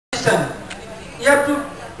condition. You have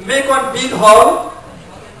to make one big hall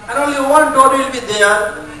and only one door will be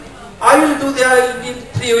there. I will do there in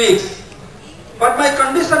 3 weeks. But my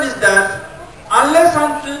condition is that unless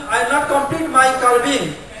until I not complete my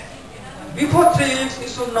carving, before 3 weeks you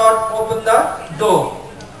should not open the door.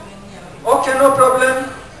 Okay, no problem.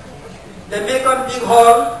 They make one big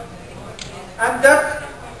hall and that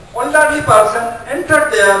elderly person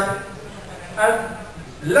entered there and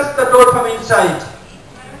left the door from inside.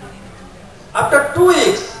 After 2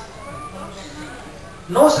 weeks,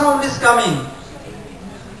 no sound is coming.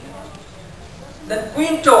 Then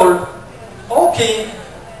Queen told, "Oh king,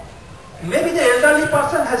 maybe the elderly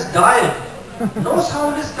person has died. No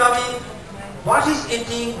sound is coming. What is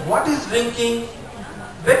eating? What is drinking?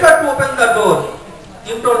 Better to open the door."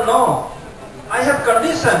 King told, "No, I have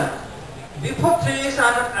condition. Before 3 weeks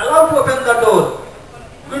I am not allowed to open the door."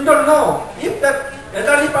 Queen told, "No, if that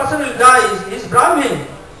elderly person will die, he is Brahmin,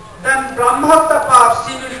 then Brahmahatta Pap,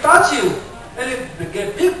 she will touch you and you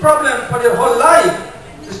get big problem for your whole life.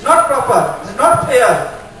 It's not proper, it's not fair."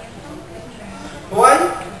 Why?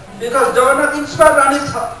 Because Jagannath inspired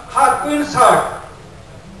Rani's heart, Queen's heart.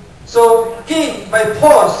 So king by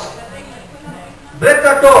force break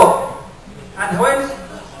the door, and when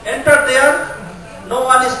entered there, no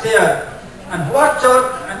one is there. And what church?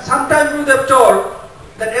 And sometimes you have told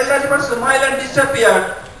that elderly person smiled and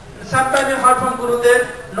disappeared. And sometimes you heard from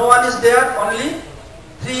Gurudeva, no one is there, only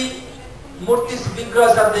 3 murtis,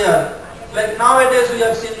 vigrahas are there. Like nowadays we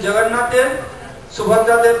have seen Jagannatha,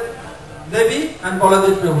 Subhadra Devi and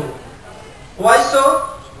Baladeva. Why so?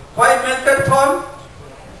 Why melted form?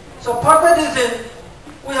 So for that reason,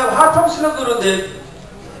 we have heard from Srila Gurudeva,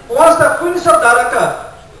 once the queens of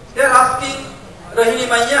Dwaraka, they are asking Rohini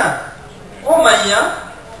Maya, "Oh Maya,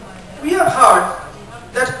 we have heard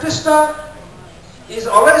that Krishna is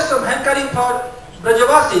always some hankering for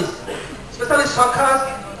Brajavasis, especially Sakhas,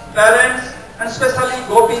 parents, and especially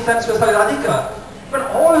Gopis and especially Radhika. But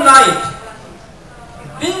all night,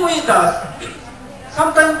 being with us,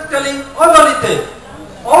 sometimes telling, 'Oh Lalite,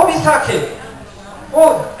 oh Visakhe,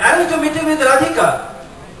 oh, arrange a meeting with Radhika.'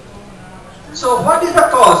 So what is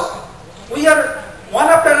the cause? We are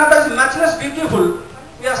one after another is matchless beautiful.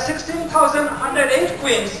 We are 16,108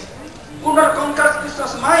 queens who not conquer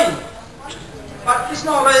Krishna's mind. But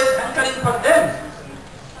Krishna always hankering for them.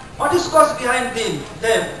 What is cause behind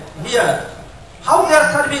them here? How they are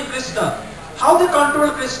serving Krishna? How they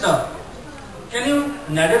control Krishna? Can you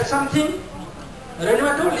narrate something?"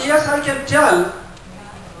 Radhima told, "Yes, I can tell.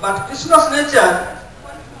 But Krishna's nature,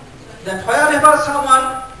 that wherever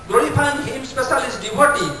someone glorifying him, especially his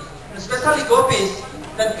devotee, especially gopis,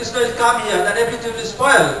 then Krishna will come here, then everything will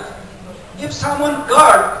spoil. If someone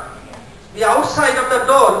guard the outside of the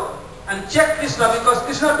door and check Krishna, because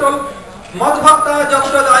Krishna told, 'Madhava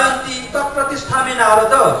Jatra Dayanti Tat Pratisthami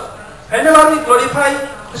Narada.' Whenever we glorify,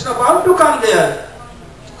 Krishna bound to come there.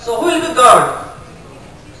 So who will be guard?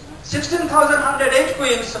 16,108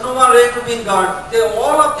 queens, no one ready to be guard.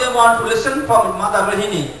 All of them want to listen from Mother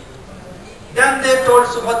Rohini. Then they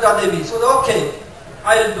told Subhadra Devi, so okay,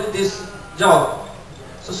 I will do this job.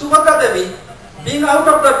 So Subhadra Devi, being out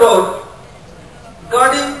of the door,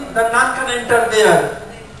 guarding the none can enter there.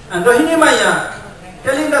 And Rohini Maya,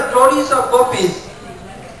 telling the glories of gopis.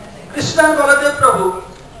 Krishna and Baladeva Prabhu,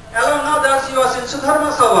 along others, he was in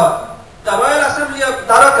Sudharma Sabha, the royal assembly of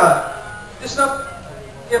Dwaraka. Krishna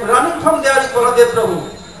came running from there with Baladeva Prabhu.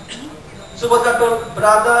 Subhadra told,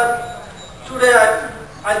 brother, today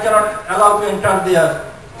I cannot allow to enter there.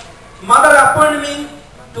 Mother appointed me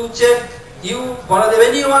to check you, Baladeva,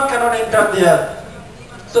 anyone cannot enter there.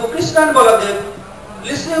 So Krishna and Baladeva,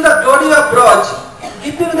 listening the glory of Braj,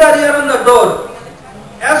 keeping their ear on the door.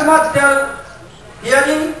 As much they are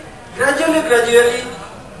hearing, gradually,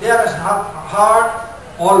 their heart,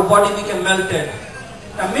 all body became melted.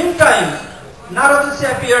 In the meantime, Narada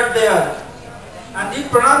appeared there and he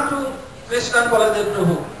pranam to Krishna and Baladeva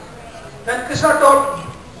Prabhu. Then Krishna told,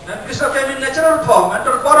 and Krishna came in natural form and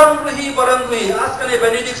told, Barangruhi, ask a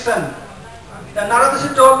benediction. Then Narada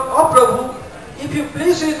told, oh Prabhu, if you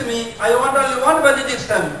please with me, I want only one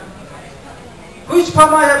benediction. Which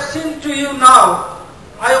form I have seen to you now,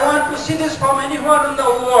 I want to see this form anywhere in the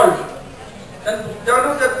world. Then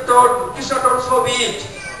Jagannath told, Krishna told, so be it.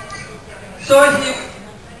 So he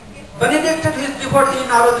benedicted his devotee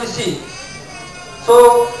Narada Rishi.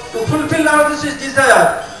 So to fulfill Narada Rishi's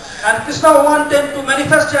desire, and Krishna wanted to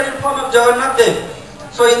manifest here in form of Jagannatha.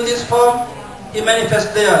 So in this form, he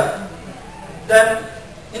manifests there. Then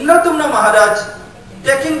Indratumna Maharaj,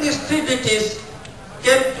 taking these three deities,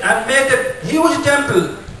 came and made a huge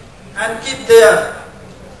temple and keep there.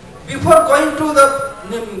 Before going to the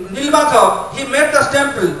Nilmadhav, he made the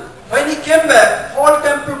temple. When he came back, whole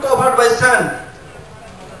temple covered by sand.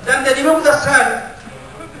 Then they removed the sand,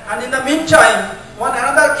 and in the meantime,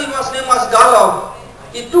 another king was named as Galav.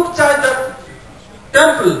 He took charge of the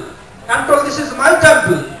temple and told, "This is my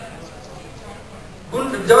temple."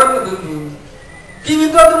 King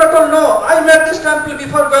Indradumna told, "No, I made this temple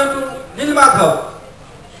before going to Nilmadhav."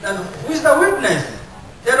 And who is the witness?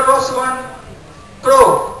 There was one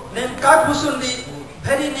crow named Katbhusundi,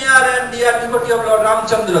 very near and dear devotee of Lord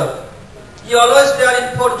Ramchandra. He always there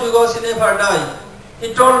in 4 Yugas, he never died.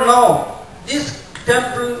 He told, "No, this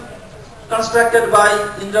temple constructed by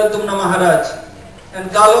Indradumna Maharaj." And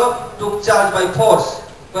Galav took charge by force,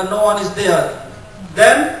 but no one is there.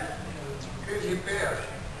 Then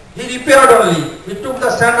he repaired only. He took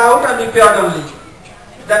the sand out and repaired only.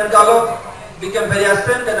 Then Galav became very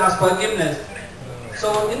ashamed and asked forgiveness.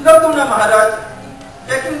 So Indradumna Maharaj,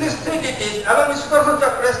 taking these 3 deities, along with Sudarshan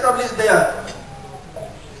Chakra, established there.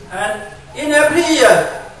 And in every year,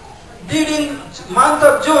 during month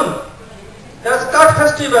of June, there is Kat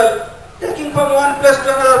festival, taking from one place to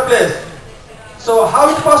another place. So how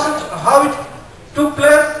it took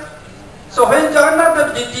place? So when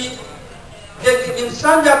Jagannath deity, in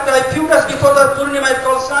Sanjatra, a few days before the Purnima, it's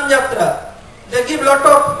called Sanjatra, they give lot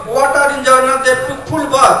of water in Jagannath, they took full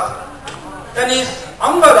bath. Then his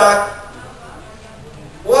Angarag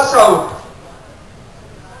wash out.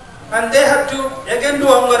 And they have to again do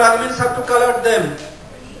Angarag, means have to color them.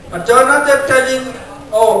 But Jagannath is telling,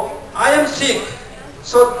 "Oh, I am sick,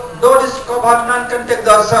 so though this covered, none can take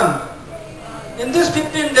darshan. In these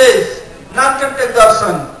 15 days, none can take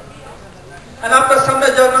darshan." And after some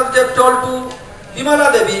day, Jagannath Dev told to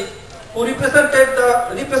Vimala Devi, who represented the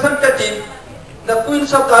representative, the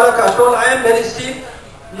queens of Dwaraka, told, "I am very sick,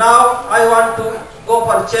 now I want to go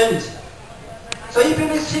for change. So if you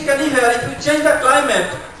is sick anywhere, if you change the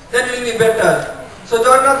climate, then it will be better." So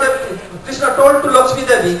Jagannath Dev, Krishna told to Lakshmi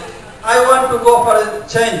Devi, "I want to go for a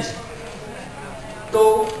change."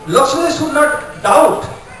 So Lakshmi should not doubt.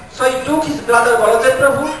 So he took his brother Baladeva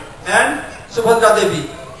Prabhu and Subhadra Devi.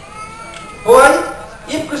 Why?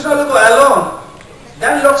 If Krishna will go alone,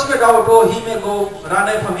 then Lakshmi doubt, "Oh, he may go run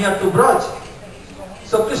away from here to Braj."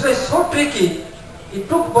 So Krishna is so tricky. He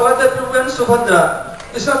took Baladeva Prabhu and Subhadra.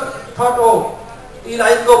 Krishna thought, "Oh,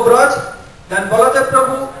 I'll go Braj, then Baladeva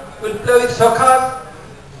Prabhu will play with Sakhas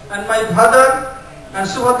and my father, and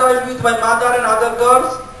Subhadra will be with my mother and other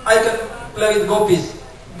girls. I can play with gopis."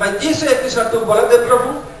 By this way, Krishna took Baladeva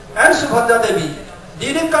Prabhu and Subhadra Devi.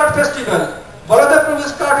 During Kat festival, Baladeva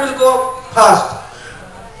Prabhu's cart will go fast.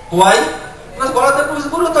 Why? Because Baladeva Prabhu is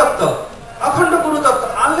Guru Tattva, Akhanda Guru Tattva.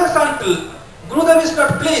 Unless until Gurudeva is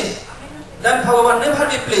not pleased, then Bhagavan never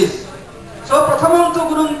be pleased. So Prathamam tu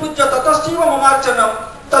Gurun Pujya Tatastiva Mamarchanam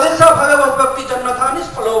Tadesa Bhagavat Bhakti Jannathanis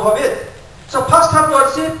Phalo Bhavet. So first have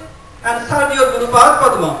worship and serve your Guru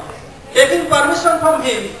Padma. Taking permission from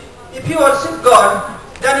him, if you worship God,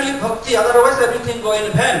 then you will bhakti, otherwise everything go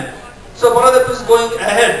in vain. So Baladeva is going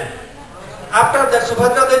ahead. After that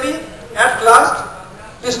Subhadra Devi, at last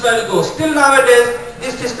Krishna will go. Still nowadays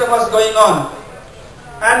this system was going on.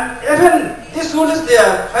 And even this rule is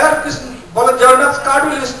there, where Jagannath's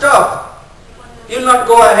cart will stop, he will not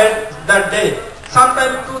go ahead that day.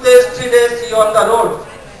 Sometimes 2 days, 3 days he on the road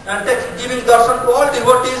and giving darshan to all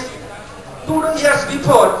devotees. 2 years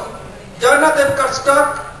before, Jagannath Dev got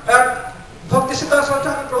stuck at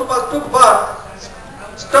Bhaktisiddhanta Prabhupada took bath,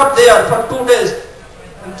 stopped there for 2 days.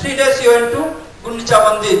 And 3 days he went to Gundicha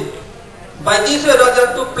Mandir. By this way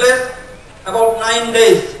Raja took place about 9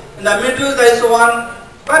 days. In the middle there is one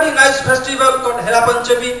very nice festival called Hera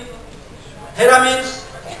Panchami. Hera means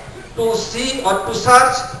to see or to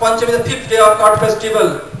search. Panchami, the 5th day of Kat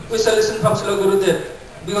festival. We shall listen from Srila Gurudeva,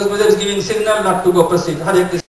 because Gurudeva is giving signal not to go proceed. Hare Krishna.